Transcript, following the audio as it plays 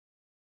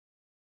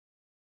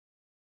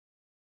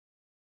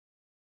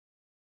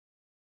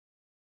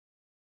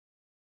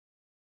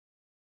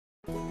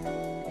In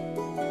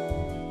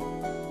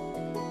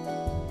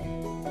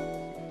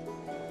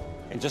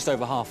just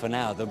over half an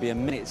hour, there'll be a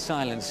minute's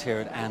silence here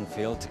at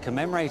Anfield to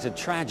commemorate a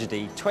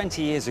tragedy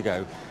 20 years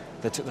ago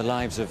that took the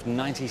lives of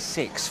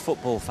 96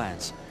 football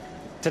fans.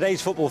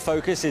 Today's Football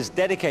Focus is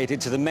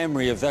dedicated to the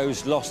memory of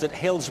those lost at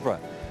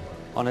Hillsborough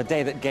on a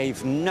day that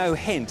gave no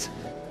hint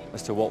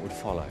as to what would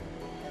follow.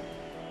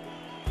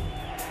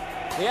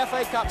 The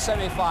FA Cup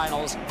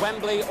semi-finals,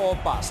 Wembley or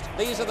bust.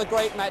 These are the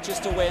great matches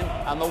to win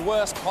and the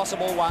worst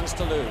possible ones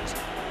to lose.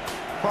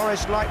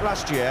 Forest, like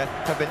last year,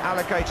 have been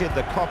allocated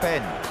the Kop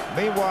end.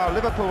 Meanwhile,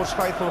 Liverpool's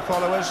faithful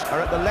followers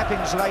are at the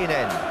Leppings Lane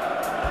end.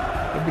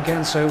 It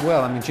began so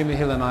well. I mean, Jimmy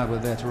Hill and I were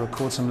there to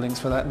record some links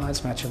for that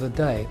night's match of the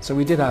day. So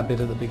we did our bit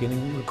at the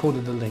beginning,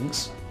 recorded the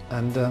links,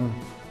 and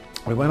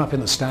we went up in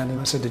the stand and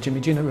I said to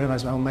Jimmy, do you not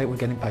realise, oh mate, we're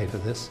getting paid for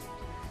this?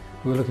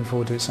 We were looking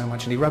forward to it so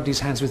much, and he rubbed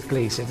his hands with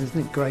glee. He said, isn't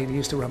it great? He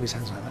used to rub his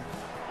hands like that.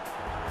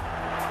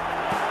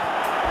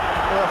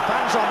 There are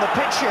fans on the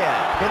pitch here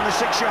in the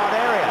 6-yard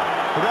area.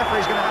 The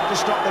referee's going to have to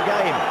stop the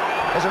game.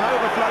 There's an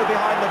overflow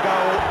behind the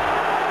goal.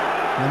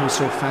 And then we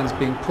saw fans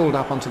being pulled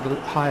up onto the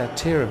higher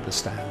tier of the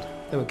stand.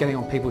 They were getting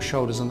on people's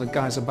shoulders and the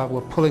guys above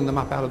were pulling them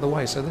up out of the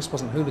way. So this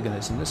wasn't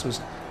hooliganism,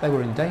 they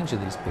were in danger,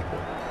 these people.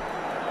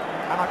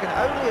 And I can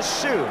only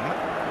assume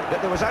that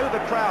there was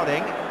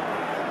overcrowding,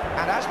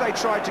 and as they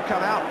tried to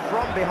come out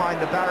from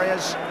behind the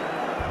barriers,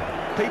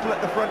 people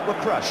at the front were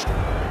crushed.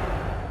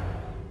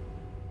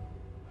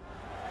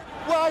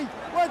 Why?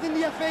 Why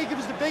didn't the FA give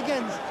us the big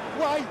ends?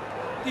 Why?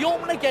 They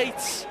opened the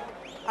gates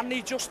and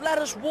they just let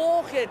us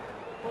walk in.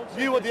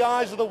 You are the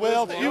eyes of the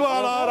world. You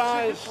are our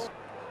eyes.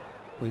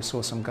 We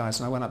saw some guys,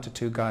 and I went up to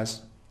two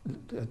guys,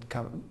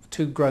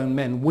 two grown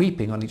men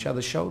weeping on each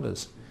other's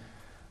shoulders.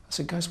 I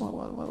said, guys,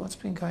 what's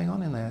been going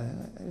on in there?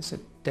 He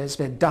said,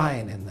 they're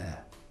dying in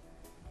there.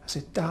 I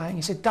said, dying?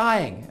 He said,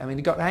 dying. I mean,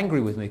 he got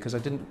angry with me because I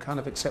didn't kind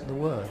of accept the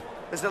word.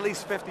 There's at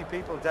least 50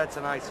 people dead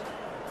tonight.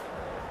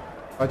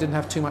 I didn't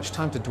have too much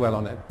time to dwell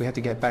on it. We had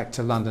to get back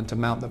to London to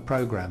mount the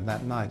programme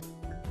that night.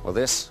 Well,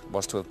 this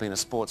was to have been a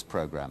sports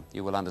programme.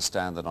 You will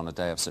understand that on a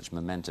day of such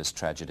momentous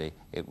tragedy,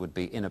 it would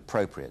be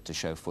inappropriate to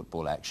show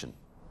football action.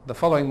 The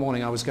following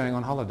morning I was going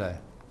on holiday.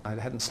 I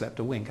hadn't slept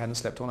a wink, hadn't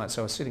slept all night,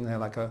 so I was sitting there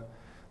like a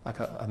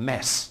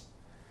mess.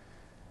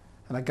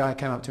 And a guy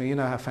came up to me, you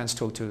know how fans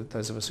talk to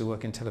those of us who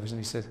work in television,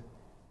 he said,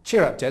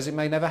 cheer up, Des, it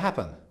may never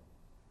happen.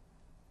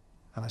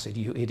 And I said,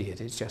 you idiot,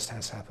 it just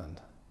has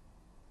happened.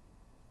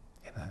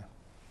 You know,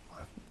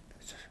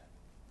 it's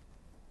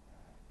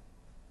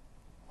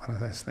one of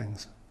those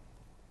things.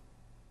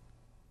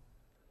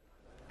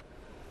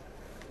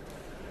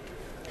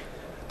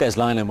 Des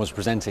Lynam was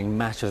presenting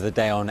Match of the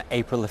Day on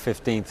April the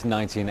 15th,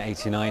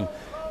 1989.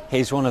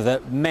 He's one of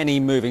the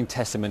many moving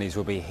testimonies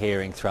we'll be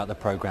hearing throughout the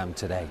programme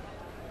today.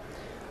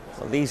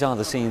 Well, these are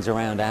the scenes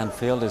around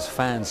Anfield as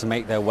fans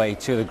make their way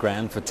to the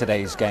ground for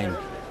today's game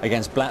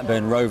against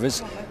Blackburn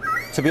Rovers.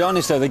 To be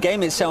honest though, the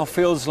game itself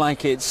feels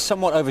like it's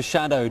somewhat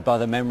overshadowed by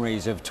the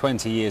memories of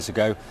 20 years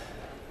ago.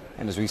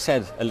 And as we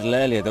said a little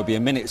earlier, there'll be a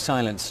minute's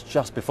silence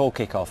just before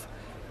kick-off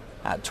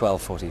at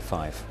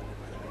 12:45.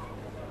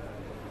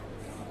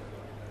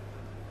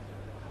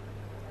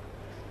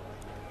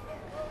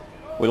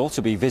 We'll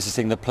also be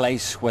visiting the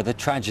place where the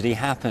tragedy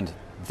happened.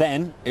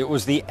 Then it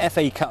was the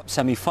FA Cup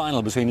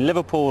semi-final between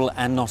Liverpool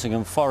and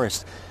Nottingham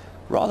Forest.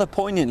 Rather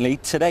poignantly,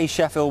 today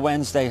Sheffield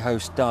Wednesday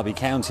host Derby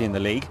County in the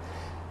league,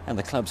 and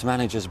the club's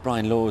managers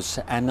Brian Laws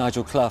and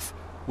Nigel Clough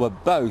were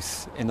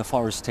both in the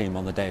Forest team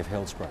on the day of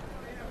Hillsborough.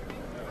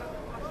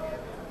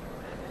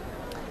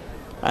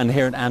 And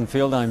here at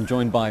Anfield I'm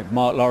joined by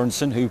Mark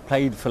Lawrenson, who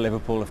played for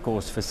Liverpool of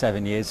course for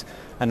 7 years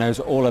and knows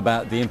all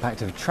about the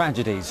impact of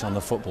tragedies on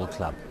the football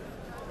club.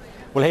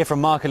 We'll hear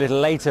from Mark a little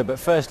later, but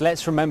first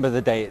let's remember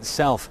the day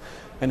itself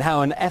and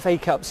how an FA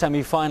Cup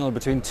semi-final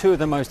between two of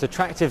the most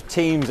attractive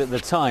teams at the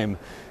time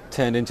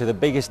turned into the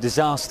biggest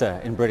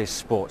disaster in British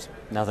sport.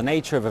 Now, the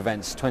nature of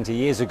events 20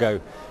 years ago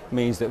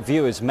means that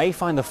viewers may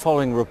find the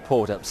following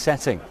report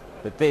upsetting,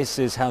 but this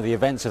is how the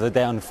events of the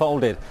day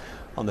unfolded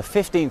on the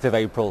 15th of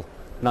April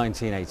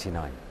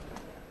 1989.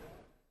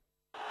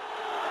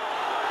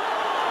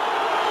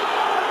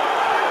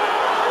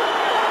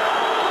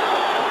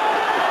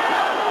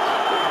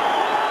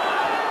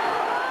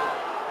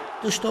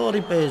 The story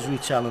bears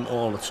retelling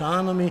all the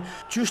time. I mean,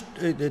 just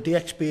the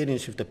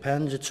experience of the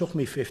pens, it took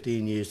me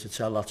 15 years to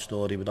tell that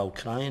story without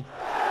crying.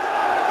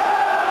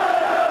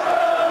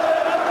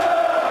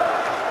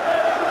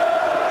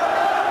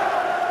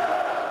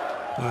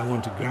 I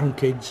wanted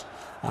grandkids,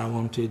 I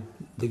wanted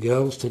the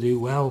girls to do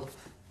well,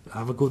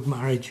 have a good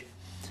marriage,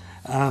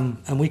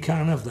 and we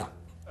can't have that.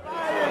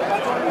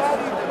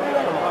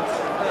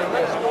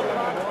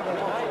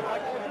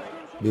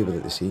 We were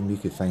at the scene, we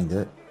could find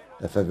out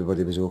if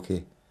everybody was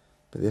okay.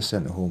 But they're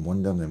sitting at home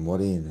wondering and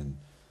worrying, and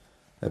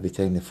every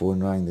time the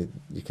phone rang,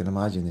 you can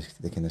imagine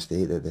the kind of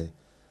state that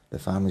the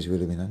families would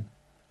have been in.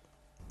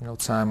 You know,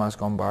 time has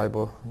gone by,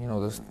 but you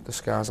know, the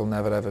scars will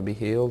never ever be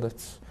healed.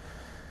 It's,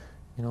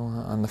 you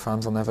know, and the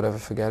fans will never ever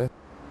forget it.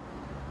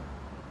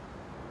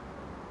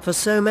 For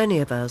so many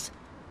of us,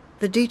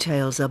 The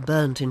details are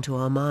burnt into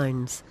our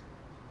minds.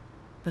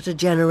 But a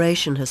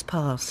generation has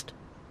passed.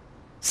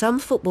 Some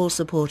football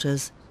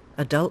supporters,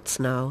 adults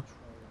now,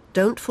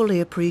 don't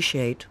fully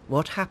appreciate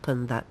what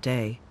happened that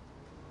day.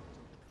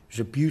 It was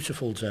a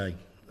beautiful day,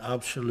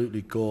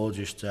 absolutely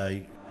gorgeous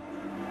day.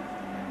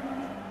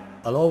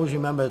 I'll always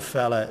remember a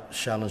fella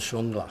selling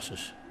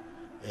sunglasses,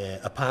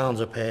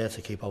 £1 a pair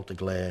to keep out the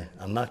glare,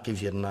 and that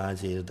gives you an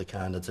idea of the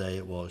kind of day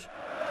it was.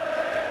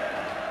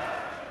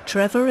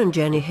 Trevor and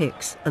Jenny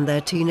Hicks and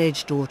their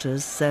teenage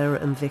daughters, Sarah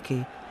and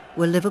Vicky,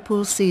 were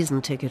Liverpool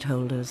season ticket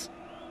holders.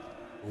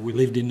 We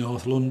lived in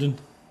North London.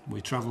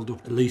 We travelled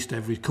up at least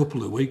every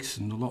couple of weeks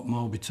and a lot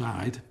more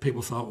besides.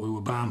 People thought we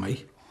were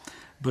balmy,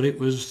 but it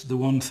was the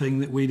one thing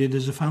that we did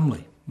as a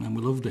family, and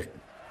we loved it.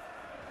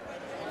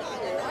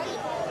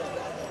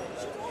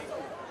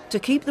 To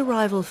keep the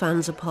rival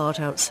fans apart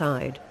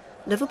outside,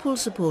 Liverpool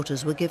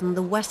supporters were given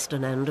the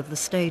western end of the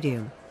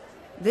stadium.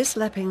 This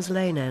Leppings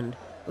Lane end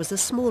was the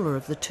smaller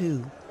of the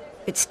two,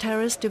 its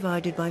terrace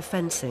divided by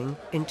fencing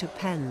into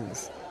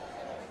pens.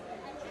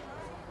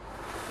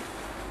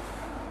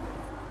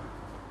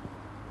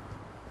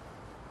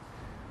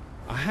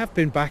 I have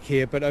been back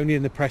here, but only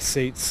in the press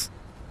seats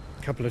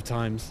a couple of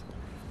times.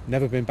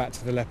 Never been back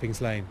to the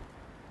Leppings Lane.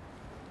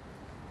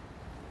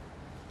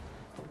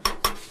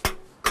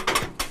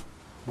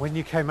 When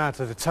you came out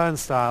of the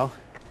turnstile,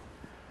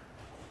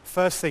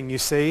 first thing you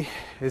see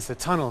is the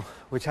tunnel,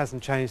 which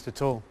hasn't changed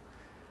at all.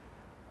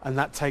 And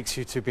that takes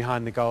you to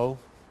behind the goal,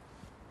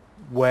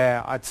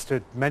 where I'd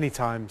stood many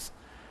times.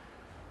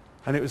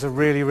 And it was a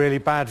really, really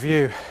bad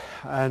view.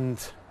 And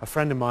a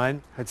friend of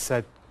mine had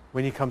said,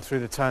 when you come through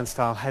the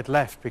turnstile, head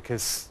left,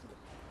 because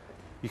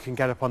you can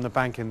get up on the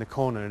bank in the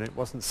corner, and it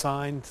wasn't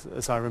signed.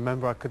 As I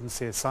remember, I couldn't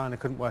see a sign. I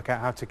couldn't work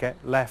out how to get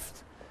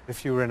left.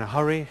 If you were in a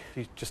hurry,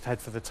 you just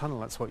head for the tunnel.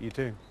 That's what you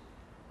do.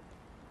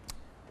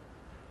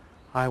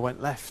 I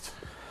went left,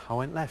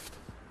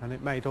 and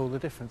it made all the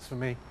difference for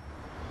me.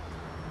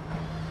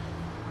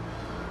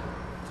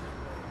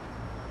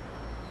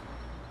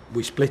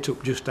 We split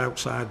up just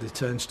outside the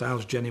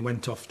turnstiles. Jenny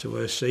went off to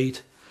her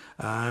seat,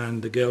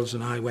 and the girls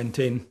and I went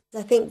in.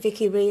 I think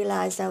Vicky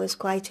realised I was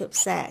quite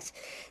upset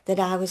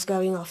that I was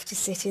going off to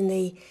sit in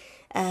the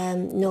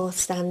north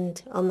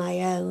stand on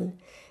my own,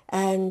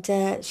 and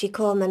she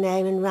called my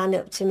name and ran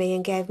up to me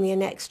and gave me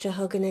an extra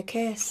hug and a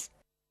kiss.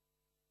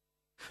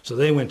 So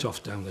they went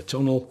off down the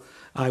tunnel.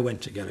 I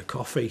went to get a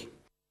coffee.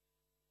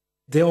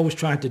 They always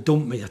tried to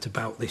dump me at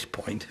about this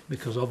point,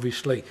 because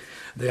obviously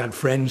they had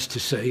friends to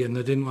see and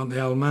they didn't want the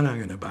old man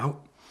hanging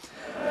about.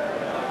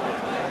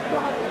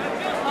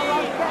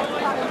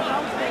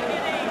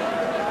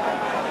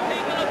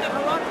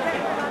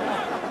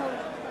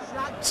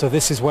 So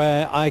this is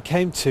where I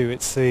came to.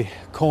 It's the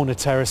corner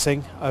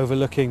terracing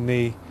overlooking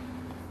the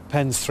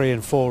pens 3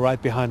 and 4 right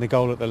behind the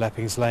goal at the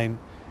Leppings Lane.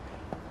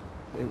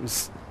 It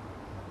was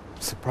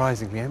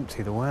surprisingly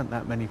empty. There weren't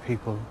that many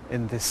people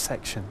in this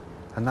section,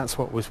 and that's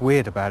what was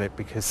weird about it,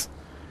 because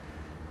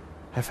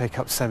FA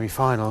Cup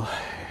semi-final,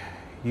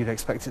 you'd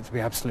expect it to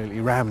be absolutely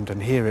rammed,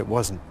 and here it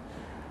wasn't.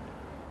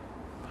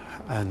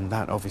 And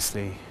that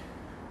obviously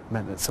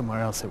meant that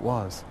somewhere else it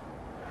was.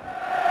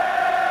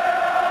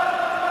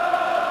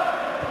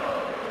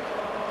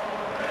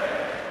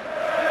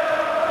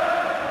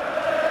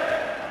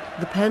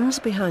 The pens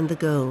behind the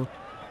goal,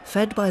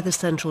 fed by the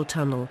central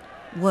tunnel,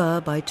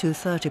 were, by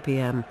 2:30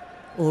 p.m,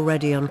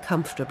 already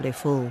uncomfortably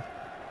full.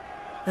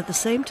 At the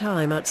same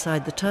time,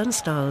 outside the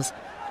turnstiles,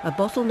 a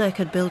bottleneck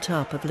had built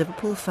up of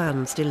Liverpool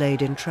fans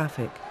delayed in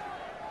traffic.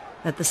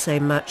 At the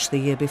same match the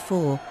year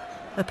before,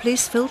 a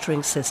police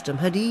filtering system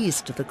had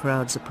eased the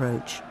crowd's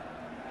approach.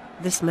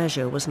 This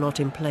measure was not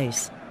in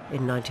place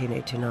in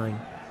 1989.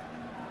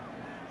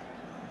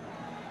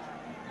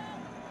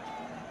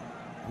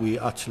 We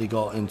actually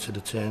got into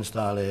the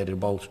turnstile area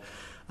about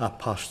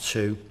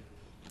 2:30,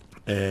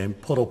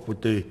 put up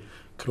with the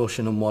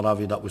crushing and what have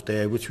you that was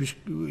there, which was,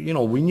 you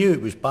know, we knew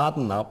it was bad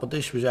and that, but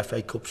this was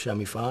FA Cup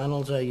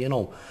semi-finals, you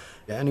know.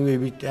 Anyway,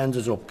 we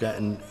ended up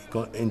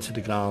got into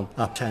the ground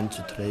at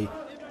 2:50.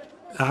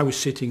 I was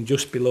sitting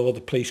just below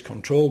the police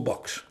control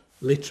box.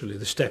 Literally,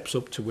 the steps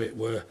up to it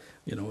were,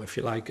 you know, if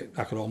you like,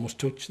 I could almost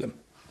touch them.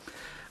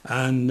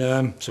 And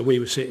so we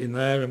were sitting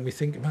there, and we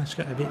think, well, it's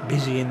got a bit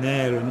busy in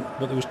there,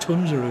 but there was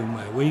tons of room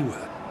where we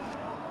were.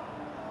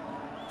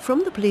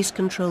 From the police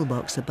control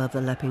box above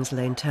the Leppings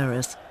Lane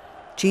terrace,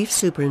 Chief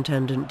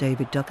Superintendent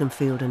David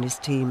Duckenfield and his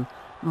team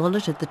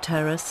monitored the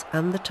terrace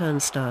and the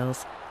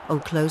turnstiles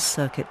on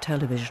closed-circuit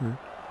television.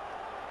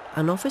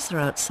 An officer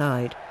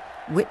outside,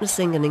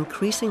 witnessing an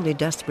increasingly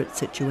desperate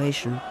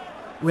situation,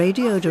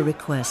 radioed a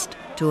request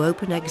to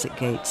open exit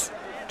gates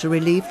to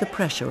relieve the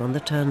pressure on the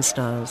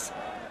turnstiles.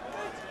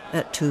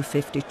 At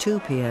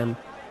 2:52 p.m,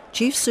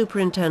 Chief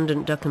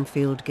Superintendent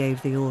Duckenfield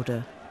gave the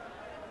order.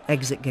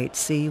 Exit gate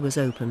C was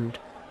opened,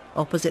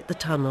 opposite the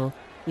tunnel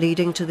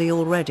leading to the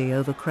already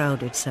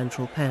overcrowded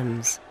central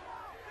pens.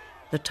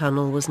 The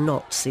tunnel was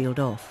not sealed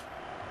off.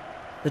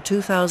 The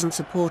 2,000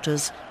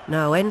 supporters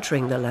now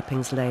entering the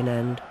Leppings Lane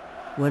end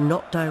were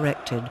not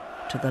directed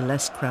to the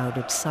less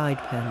crowded side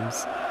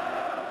pens.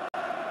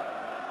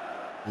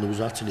 There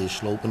was actually a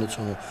slope in the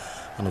tunnel,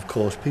 and of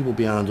course people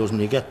behind us, and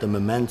you get the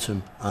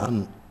momentum,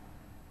 and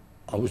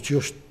I was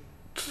just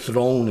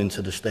thrown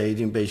into the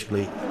stadium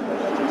basically.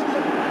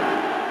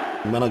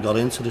 When I got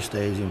into the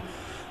stadium,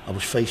 I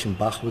was facing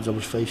backwards. I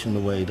was facing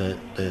the way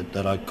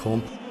that I'd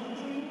come.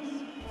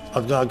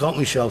 I got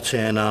myself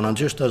turned on, and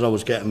just as I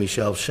was getting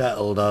myself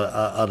settled,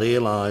 I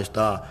realised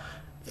that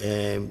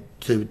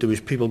there was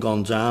people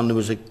gone down. There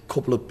was a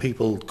couple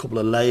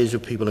of layers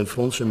of people in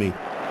front of me.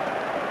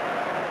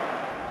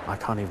 I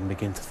can't even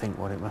begin to think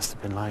what it must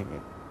have been like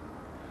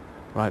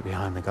right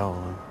behind the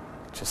goal.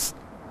 Just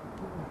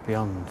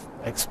beyond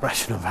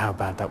expression of how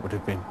bad that would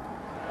have been.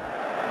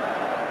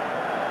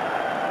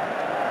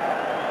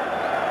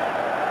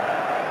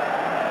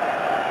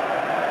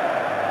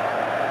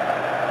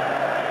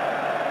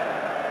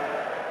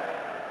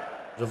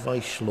 The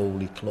vice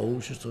slowly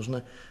closes, doesn't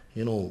it?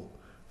 You know,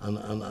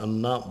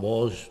 and that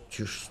was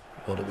just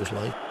what it was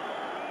like.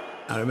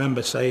 I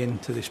remember saying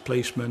to this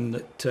policeman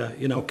that,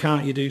 you know,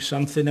 can't you do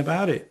something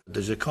about it?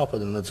 There's a copper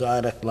in the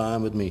direct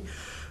line with me,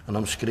 and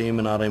I'm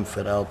screaming at him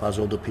for help, as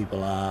other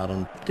people are,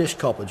 and this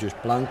copper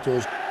just blanked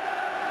us.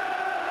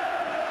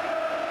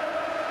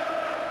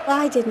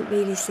 I didn't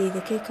really see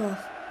the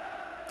kick-off,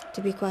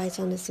 to be quite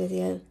honest with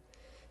you,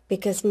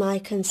 because my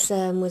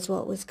concern was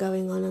what was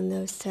going on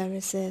those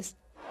terraces.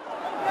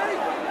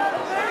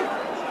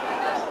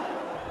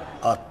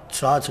 I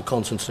tried to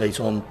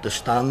concentrate on the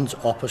stands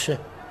opposite,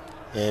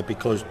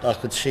 because I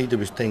could see there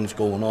was things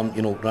going on,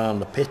 you know, around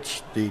the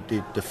pitch,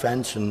 the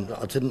fence, and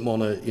I didn't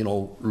want to, you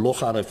know,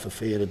 look at it for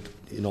fear of,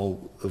 you know,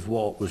 of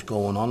what was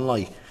going on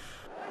like.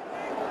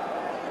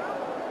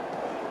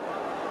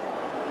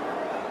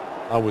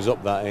 I was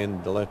up that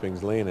end, the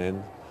Leppings Lane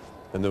end,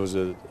 and there was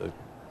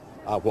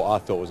what I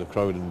thought was a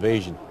crowd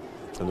invasion.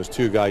 And there's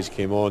two guys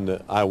came on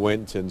that I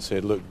went to and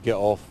said, look, get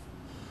off,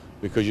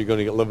 because you're going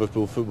to get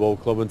Liverpool Football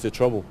Club into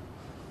trouble.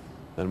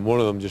 And one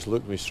of them just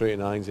looked me straight in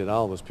the eye and said,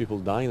 Al, there's people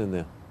dying in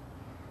there.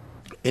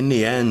 In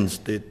the end,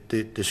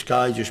 the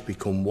sky just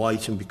become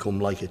white and become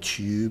like a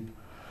tube.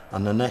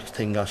 And the next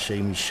thing I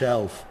see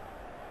myself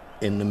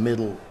in the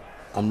middle,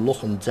 I'm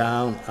looking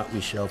down at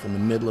myself in the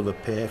middle of a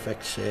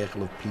perfect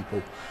circle of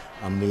people,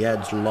 and my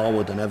head's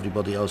lower than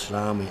everybody else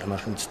around me, and I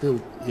can still,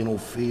 you know,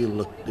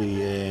 feel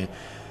the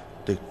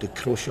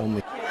crush on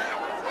me.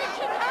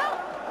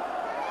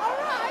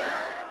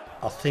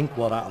 I think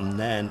what happened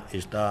then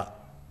is that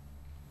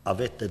I've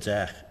hit the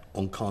deck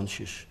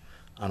unconscious,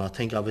 and I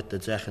think I've hit the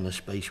deck in a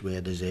space where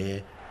there's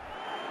air.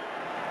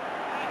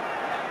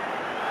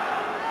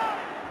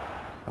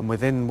 And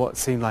within what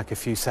seemed like a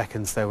few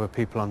seconds, there were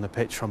people on the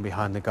pitch from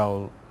behind the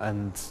goal,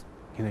 and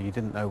you know, you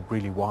didn't know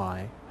really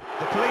why.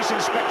 The police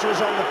inspector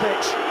is on the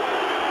pitch,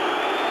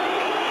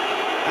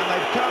 and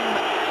they've come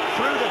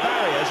through the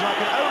barriers, and I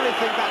can only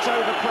think that's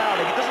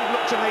overcrowding. It doesn't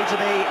look to me to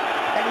be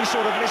any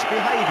sort of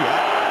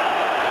misbehaviour.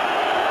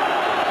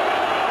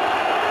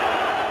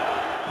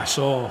 I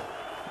saw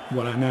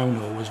what I now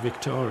know was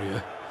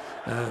Victoria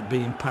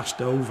being passed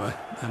over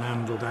and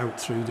handled out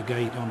through the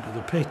gate onto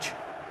the pitch.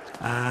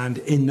 And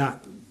in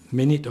that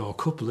minute or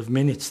couple of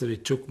minutes that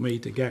it took me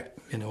to get,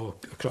 you know,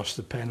 across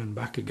the pen and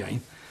back again,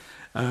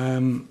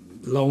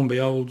 lo and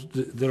behold,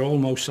 they're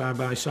almost side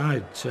by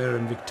side, Sarah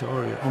and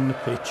Victoria, on the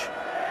pitch.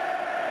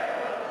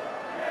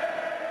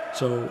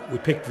 So we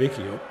picked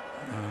Vicky up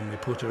and we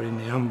put her in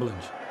the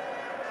ambulance.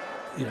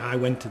 You know, I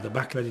went to the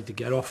back ready to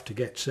get off to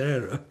get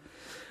Sarah.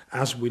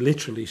 As we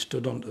literally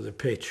stood onto the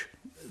pitch,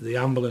 the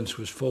ambulance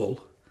was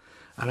full,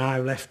 and I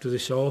left with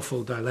this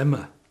awful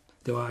dilemma.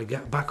 Do I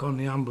get back on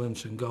the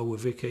ambulance and go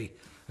with Vicky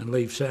and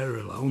leave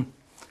Sarah alone,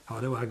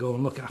 or do I go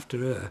and look after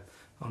her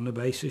on the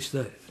basis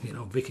that, you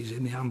know, Vicky's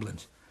in the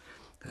ambulance?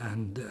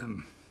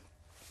 And,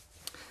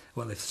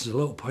 well, if there's a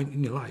low point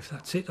in your life,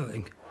 that's it, I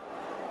think.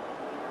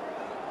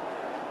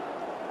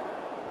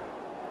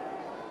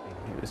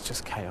 It was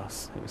just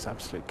chaos. It was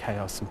absolute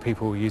chaos, and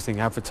people were using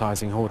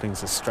advertising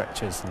hoardings as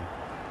stretchers, and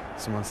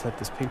someone said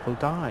there's people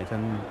died,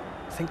 and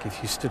I think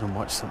if you stood and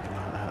watched something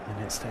like that,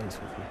 then it stays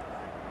with you.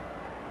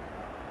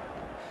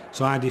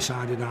 So I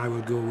decided I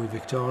would go with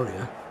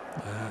Victoria,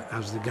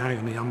 as the guy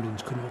on the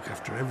ambulance couldn't look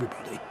after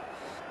everybody,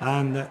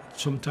 and that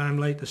sometime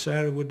later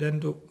Sarah would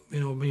end up,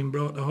 you know, being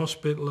brought to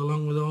hospital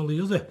along with all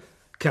the other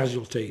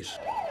casualties.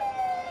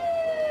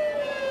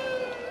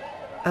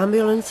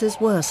 Ambulances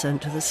were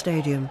sent to the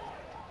stadium,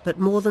 but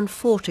more than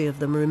 40 of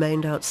them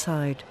remained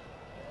outside.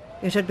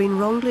 It had been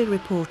wrongly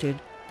reported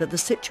that the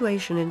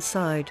situation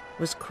inside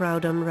was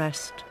crowd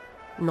unrest,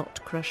 not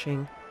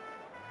crushing.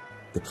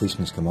 The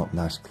policeman's come up and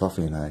asked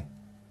Cloughie and I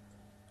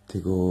to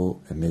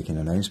go and make an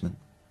announcement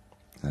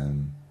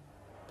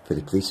for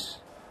the police,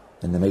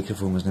 and the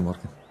microphone wasn't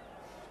working.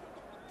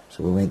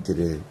 So we went to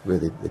where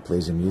they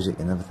plays the music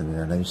and everything, and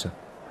the announcer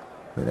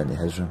went into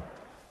his room.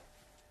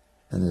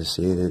 And as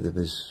I say,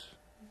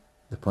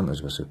 the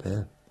punters were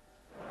superb.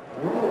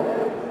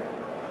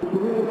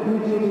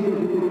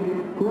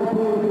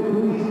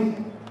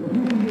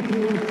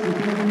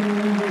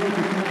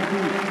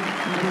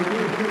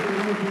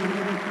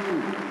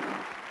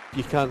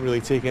 can't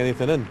really take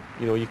anything in.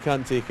 You know, you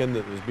can't take in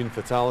that there's been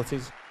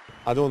fatalities.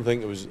 I don't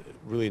think it was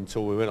really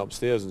until we went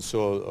upstairs and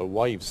saw our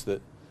wives that,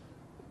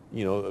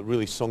 you know, it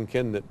really sunk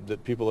in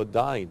that people had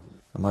died.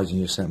 Imagine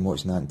you're sitting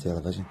watching that on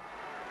television,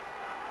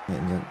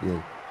 and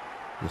your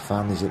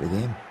family's at the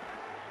game.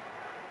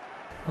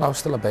 Well, I was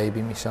still a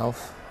baby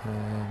myself,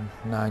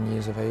 9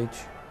 years of age,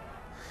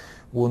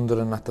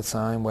 wondering at the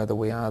time whether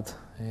we had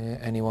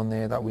anyone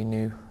there that we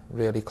knew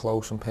really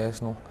close and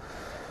personal.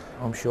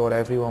 I'm sure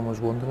everyone was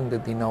wondering,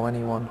 did they know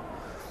anyone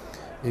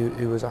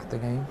who was at the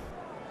game?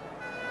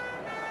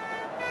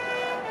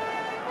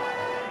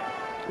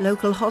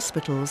 Local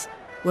hospitals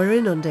were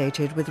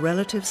inundated with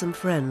relatives and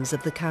friends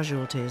of the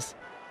casualties.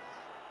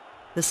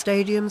 The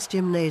stadium's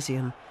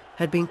gymnasium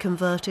had been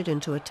converted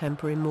into a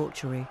temporary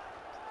mortuary.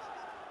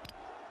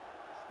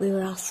 We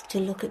were asked to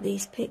look at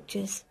these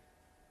pictures.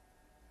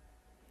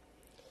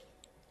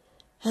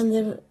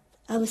 And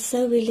I was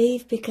so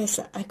relieved because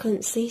I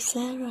couldn't see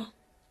Sarah.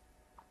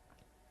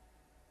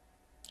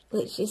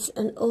 Which is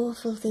an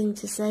awful thing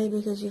to say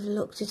because you've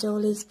looked at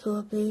all these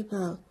poor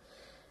people.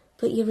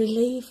 But you're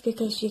relieved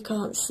because you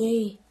can't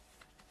see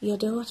your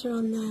daughter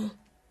on there.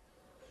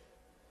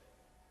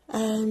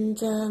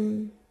 And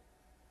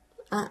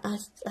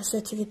I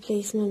said to the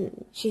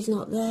policeman, she's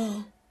not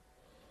there.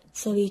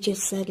 So he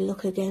just said,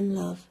 look again,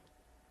 love.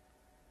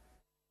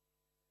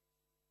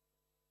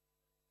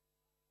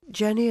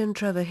 Jenny and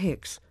Trevor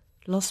Hicks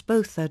lost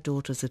both their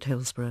daughters at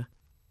Hillsborough.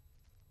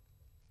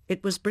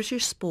 It was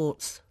British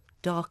sport's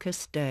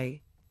darkest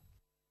day.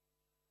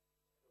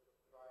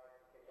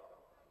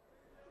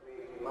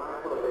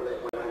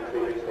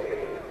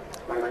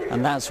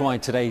 And that's why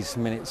today's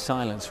minute's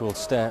silence will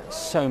stir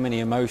so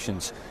many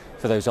emotions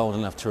for those old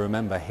enough to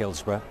remember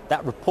Hillsborough.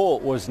 That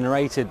report was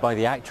narrated by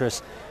the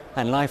actress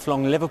and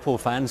lifelong Liverpool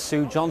fan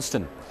Sue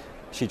Johnston.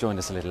 She joined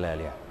us a little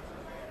earlier.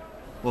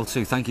 Well,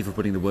 Sue, thank you for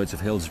putting the words of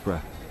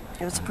Hillsborough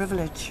It was a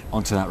privilege.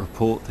 onto that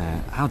report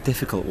there. How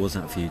difficult was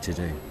that for you to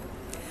do?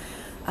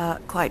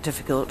 Quite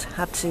difficult.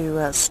 Had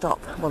to stop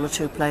one or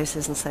two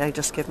places and say,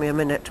 just give me a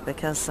minute,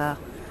 because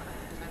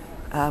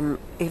even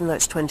though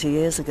it's 20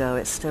 years ago,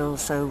 it's still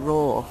so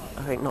raw.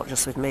 I think not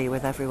just with me,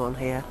 with everyone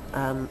here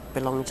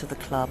belonging to the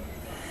club.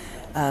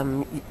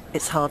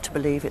 It's hard to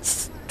believe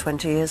it's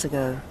 20 years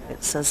ago.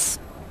 It's as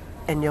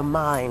in your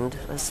mind,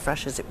 as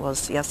fresh as it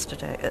was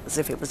yesterday, as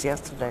if it was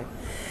yesterday.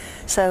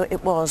 So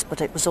it was, but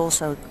it was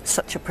also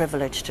such a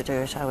privilege to do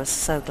it. I was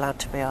so glad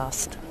to be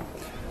asked.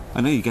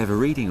 I know you gave a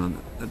reading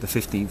on the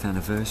 15th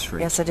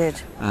anniversary. Yes, I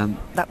did.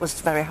 That was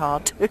very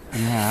hard. Yeah,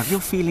 have your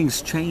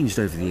feelings changed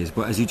over the years,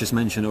 but as you just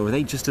mentioned, or are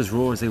they just as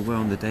raw as they were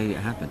on the day it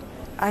happened?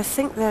 I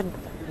think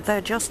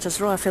they're just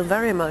as raw. I feel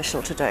very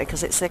emotional today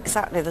because it's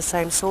exactly the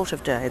same sort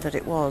of day that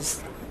it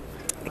was.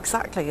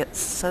 Exactly, it's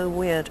so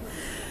weird.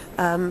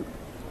 And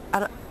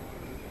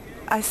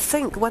I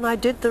think when I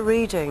did the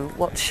reading,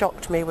 what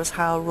shocked me was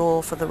how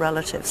raw for the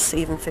relatives,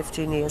 even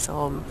 15 years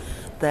on,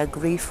 their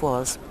grief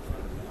was.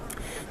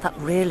 That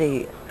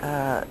really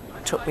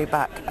took me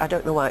back. I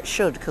don't know why it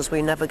should, because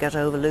we never get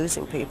over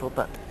losing people,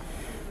 but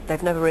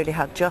they've never really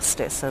had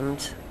justice, and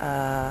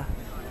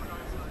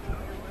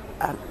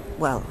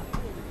well,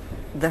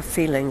 their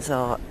feelings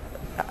are,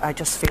 I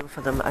just feel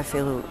for them. I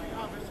feel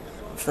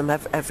for them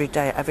every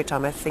day, every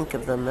time I think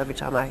of them, every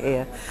time I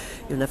hear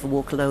You'll Never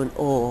Walk Alone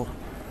or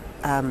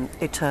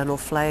Eternal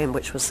Flame,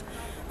 which was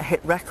a hit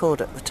record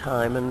at the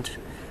time, and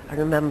I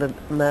remember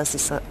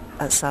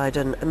Merseyside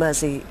and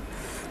Mersey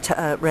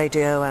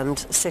Radio and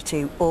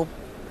City all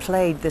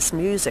played this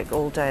music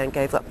all day and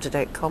gave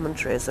up-to-date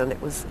commentaries, and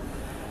it was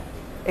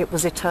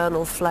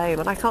Eternal Flame,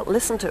 and I can't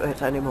listen to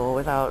it anymore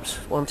without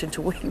wanting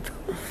to weep.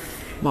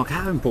 Mark,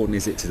 how important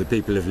is it to the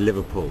people of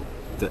Liverpool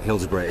that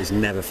Hillsborough is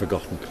never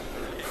forgotten?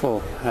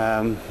 Well,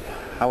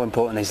 how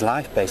important is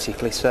life,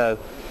 basically. So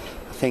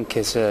I think,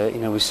 as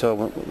we saw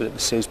with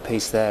Sue's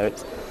piece there,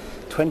 it's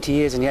 20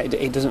 years, and yet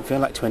it doesn't feel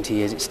like 20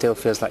 years. It still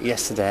feels like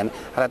yesterday. And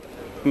I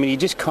mean, you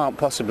just can't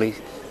possibly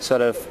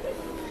sort of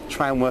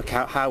try and work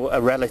out how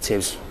our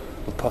relatives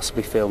would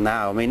possibly feel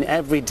now. I mean,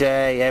 every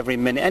day, every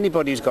minute,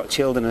 anybody who's got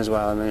children as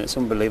well, I mean, it's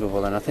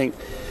unbelievable. And I think,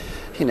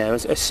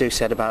 as Sue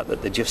said about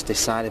the justice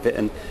side of it,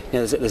 and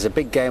there's a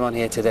big game on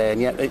here today,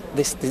 and yet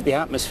the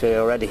atmosphere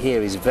already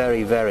here is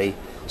very, very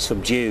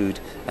subdued,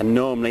 and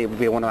normally it would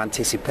be one of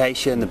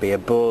anticipation, there'd be a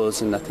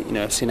buzz, and I think,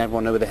 I've seen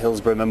everyone over the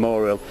Hillsborough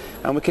Memorial,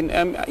 and we can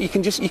you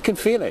can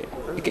feel it,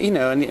 and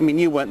I mean,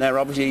 you weren't there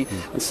obviously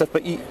and stuff,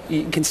 but you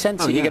can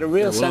sense it. You get a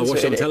real sense I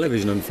watched of it on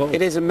television unfold.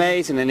 It is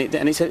amazing, and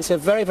it's a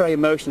very, very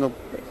emotional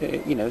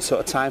sort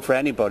of time for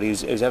anybody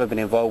who's ever been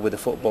involved with a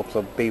football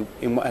club, be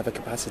in whatever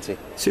capacity.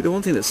 See, the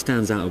one thing that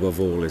stands out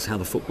above all is how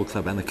the football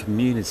club and the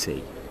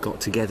community got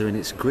together in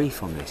its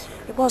grief on this.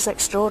 It was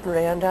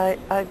extraordinary, and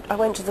I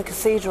went to the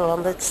cathedral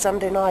on the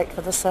Sunday night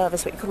for the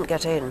service, but you couldn't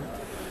get in.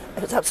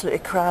 It was absolutely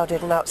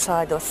crowded, and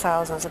outside there were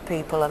thousands of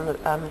people,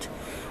 and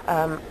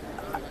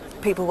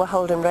people were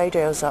holding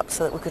radios up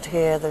so that we could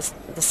hear the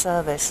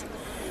service.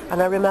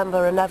 And I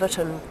remember an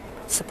Everton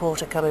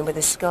supporter coming with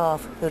his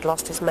scarf, who'd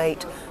lost his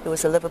mate, who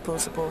was a Liverpool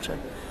supporter,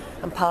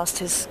 and passed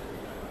his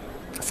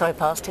So I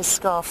passed his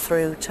scarf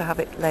through to have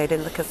it laid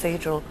in the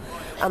cathedral.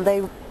 And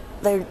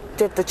they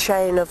did the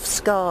chain of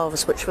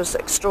scarves, which was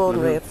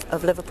extraordinary,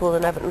 of Liverpool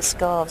and Everton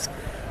scarves,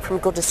 from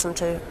Goodison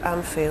to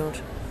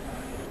Anfield.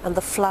 And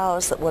the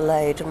flowers that were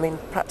laid, I mean,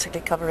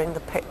 practically covering the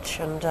pitch,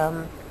 and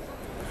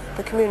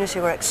the community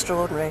were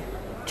extraordinary,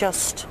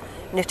 just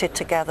knitted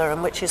together,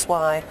 and which is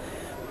why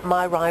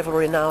my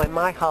rivalry now in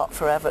my heart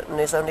for Everton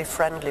is only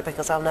friendly,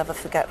 because I'll never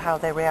forget how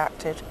they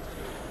reacted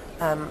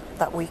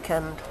that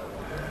weekend.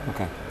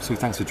 Okay, Sue,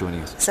 thanks for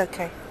joining us. It's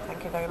okay,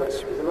 thank you very much.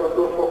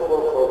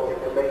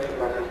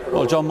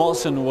 Well, John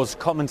Motson was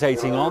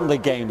commentating on the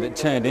game that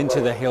turned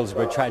into the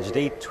Hillsborough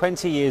tragedy,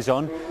 20 years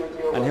on,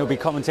 and he'll be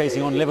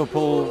commentating on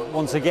Liverpool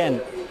once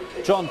again.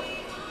 John,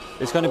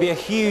 it's going to be a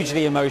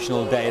hugely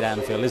emotional day at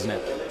Anfield, isn't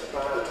it?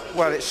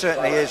 Well, it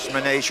certainly is,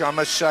 Manish. I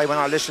must say, when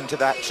I listened to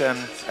that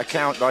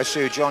account by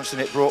Sue Johnson,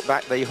 it brought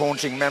back the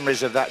haunting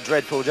memories of that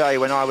dreadful day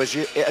when I was,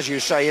 as you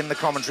say, in the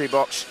commentary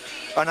box,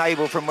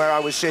 unable from where I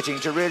was sitting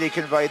to really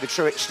convey the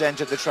true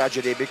extent of the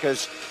tragedy,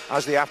 because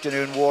as the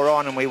afternoon wore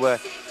on and we were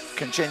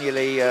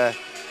continually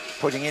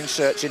putting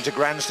inserts into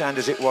grandstand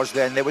as it was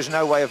then, there was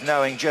no way of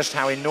knowing just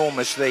how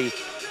enormous the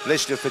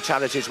list of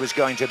fatalities was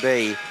going to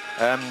be.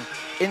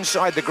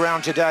 Inside the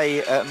ground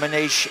today,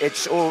 Manish,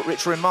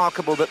 it's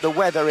remarkable that the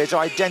weather is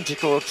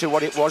identical to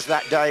what it was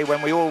that day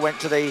when we all went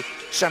to the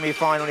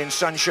semi-final in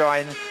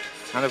sunshine,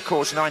 and of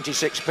course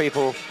 96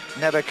 people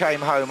never came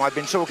home. I've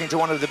been talking to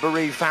one of the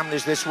bereaved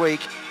families this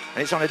week,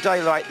 and it's on a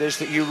day like this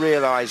that you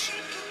realise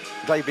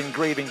they've been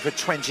grieving for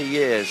 20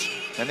 years,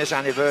 and this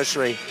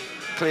anniversary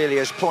clearly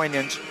as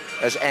poignant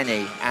as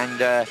any.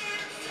 And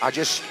I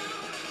just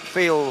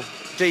feel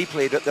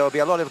deeply that there'll be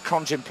a lot of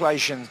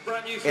contemplation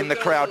in the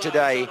crowd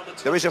today.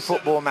 There is a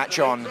football match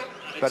on,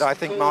 but I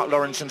think Mark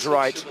Lawrenson's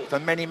right. For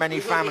many, many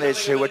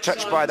families who were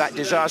touched by that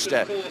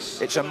disaster,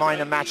 it's a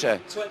minor matter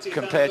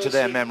compared to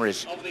their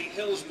memories.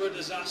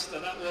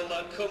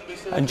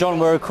 And John,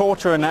 we're a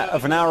quarter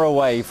of an hour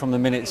away from the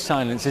minute's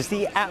silence. Is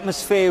the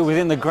atmosphere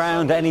within the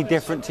ground any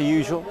different to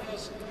usual?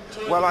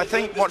 Well, I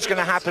think what's going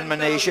to happen,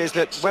 Manish, is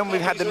that when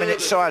we've had the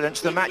minute's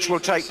silence, the match will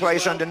take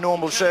place under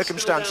normal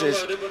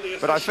circumstances.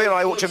 But I feel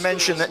I ought to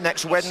mention that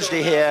next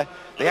Wednesday here,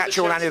 the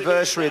actual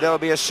anniversary, there'll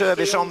be a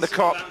service on the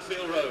Kop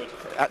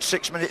at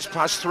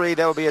 3:06.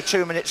 There'll be a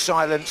 2-minute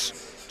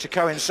silence to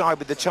coincide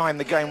with the time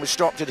the game was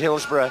stopped at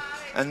Hillsborough,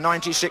 and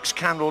 96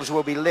 candles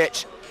will be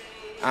lit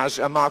as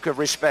a mark of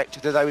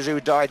respect to those who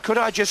died. Could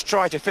I just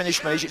try to finish,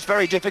 Manish? It's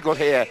very difficult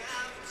here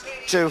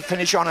to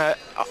finish on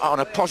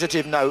a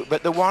positive note,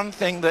 but the one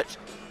thing that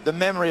the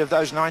memory of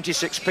those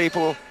 96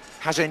 people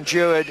has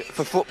endured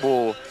for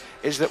football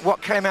is that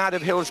what came out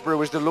of Hillsborough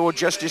was the Lord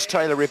Justice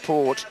Taylor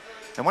report.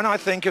 And when I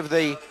think of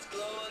the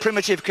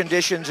primitive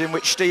conditions in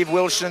which Steve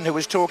Wilson, who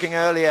was talking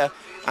earlier,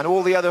 and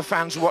all the other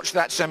fans watched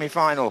that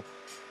semi-final,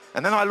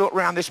 and then I look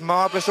around this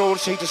marvellous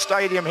all-seater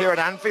stadium here at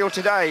Anfield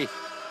today,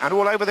 and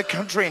all over the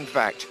country, in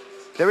fact,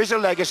 there is a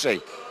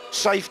legacy.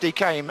 Safety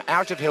came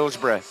out of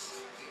Hillsborough,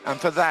 and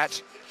for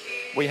that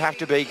we have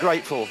to be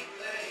grateful.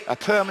 A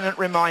permanent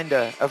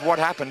reminder of what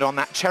happened on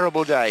that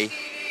terrible day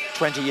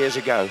 20 years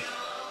ago.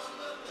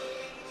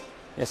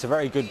 Yes, a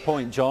very good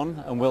point,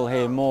 John, and we'll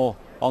hear more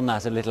on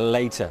that a little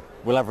later.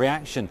 We'll have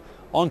reaction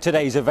on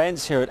today's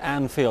events here at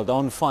Anfield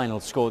on Final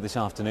Score this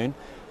afternoon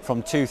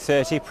from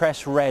 2:30.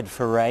 Press red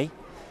for Ray.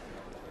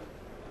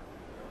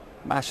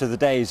 Match of the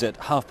day is at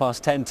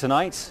 10:30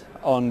 tonight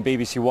on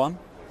BBC One.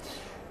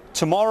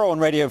 Tomorrow on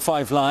Radio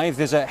 5 Live,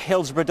 there's a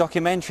Hillsborough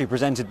documentary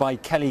presented by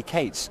Kelly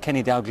Cates,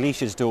 Kenny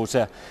Dalglish's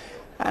daughter.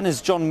 And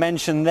as John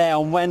mentioned there,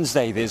 on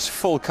Wednesday, there's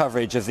full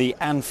coverage of the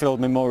Anfield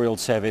Memorial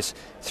Service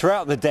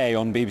throughout the day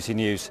on BBC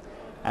News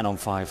and on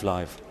 5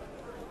 Live.